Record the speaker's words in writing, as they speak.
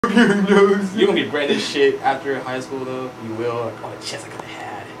You gonna get branded shit after high school though. You will. Like, oh, the chest I could have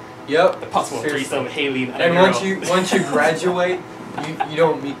had. Yep. The possible threesome, Haley, and once you graduate, you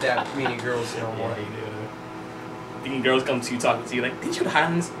don't meet that many girls no more. Yeah, you do. Thinking girls come to you talking to you like, didn't you go to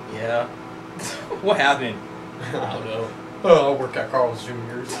Highlands? Yeah. What happened? I don't know. Oh, I work at Carl's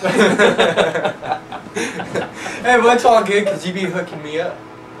Jr.'s. Hey, but it's all good because you be hooking me up.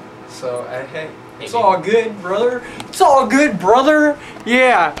 So, hey, it's all good, brother. It's all good, brother.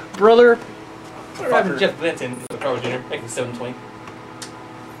 Yeah, brother. What happened to Jeff Blanton with Carl's Jr. Making 720?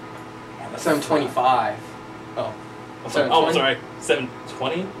 725. Oh. I'm sorry.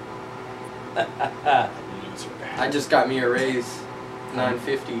 720? I just got me a raise.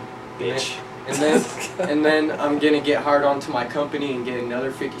 950. Bitch. And then I'm gonna get hard onto my company and get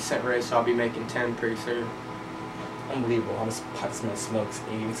another 50-cent raise, so I'll be making 10 pretty soon. Unbelievable. I'm just smelling smokes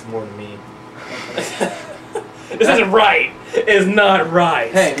and eating some more than me. This isn't right. It's not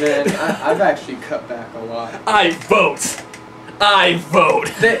right. Hey man, I've actually cut back a lot. I vote.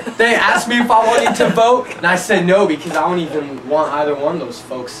 They asked me if I wanted to vote, and I said no because I don't even want either one of those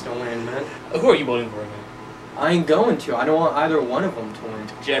folks to win, man. Who are you voting for, man? I ain't going to. I don't want either one of them to win.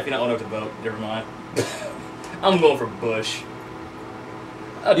 Jeff, you're not old enough to vote. Never mind. I'm going for Bush.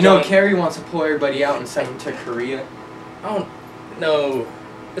 You know, Kerry wants to pull everybody out and send them to Korea. I don't know.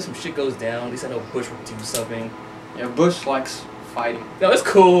 If some shit goes down, at least I know Bush will do something. Yeah, Bush likes fighting. No, it's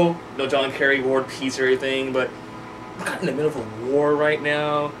cool. No John Kerry, war, peace, or anything, but we're kind of in the middle of a war right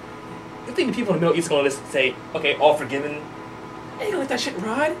now. You think the people in the Middle East are going to say, okay, all forgiven? Hey, you gonna let that shit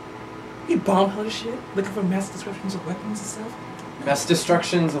ride? You bomb hell of shit? Looking for mass destructions of weapons and stuff? Mass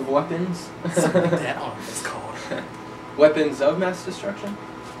destructions of weapons? Something like that. I don't know what it's called. Weapons of mass destruction?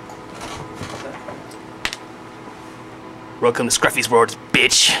 Welcome to Scruffy's World,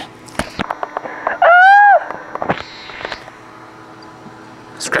 bitch.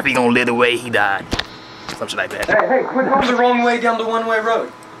 Scruffy gonna live the way he died. Something like that. Hey, quit going the wrong way down the one-way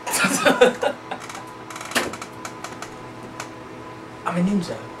road. I'm a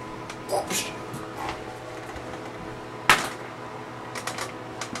ninja.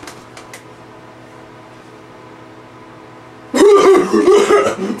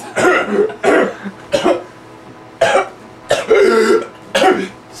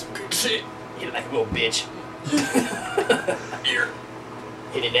 Some good shit. Hit it like a little bitch. Here.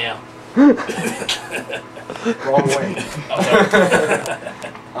 Hit it now. Wrong way.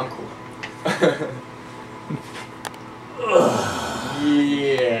 I'm cool.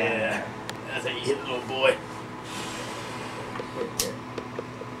 Yeah. That's how you hit the little boy.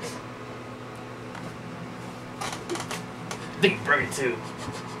 I think you broke it too.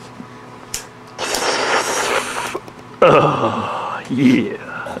 Oh, yeah.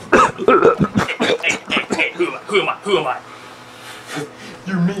 Hey, who am I?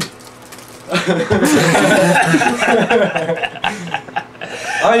 You're me.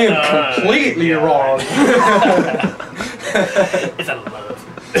 I am completely wrong. It's a love.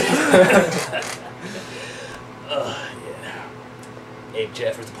 Yeah. Hey,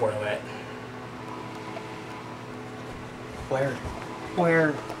 Jeff, where's the porno at?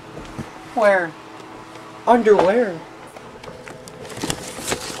 Where? Underwear.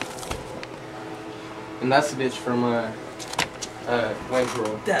 And that's the bitch from Wayne's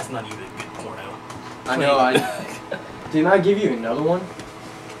World. That's not even a good porno. I know. Didn't I give you another one?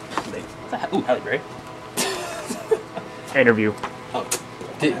 Ooh, Halle Berry. Interview. Oh.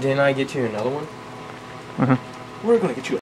 Didn't I get you another one? Mm-hmm. We're gonna get you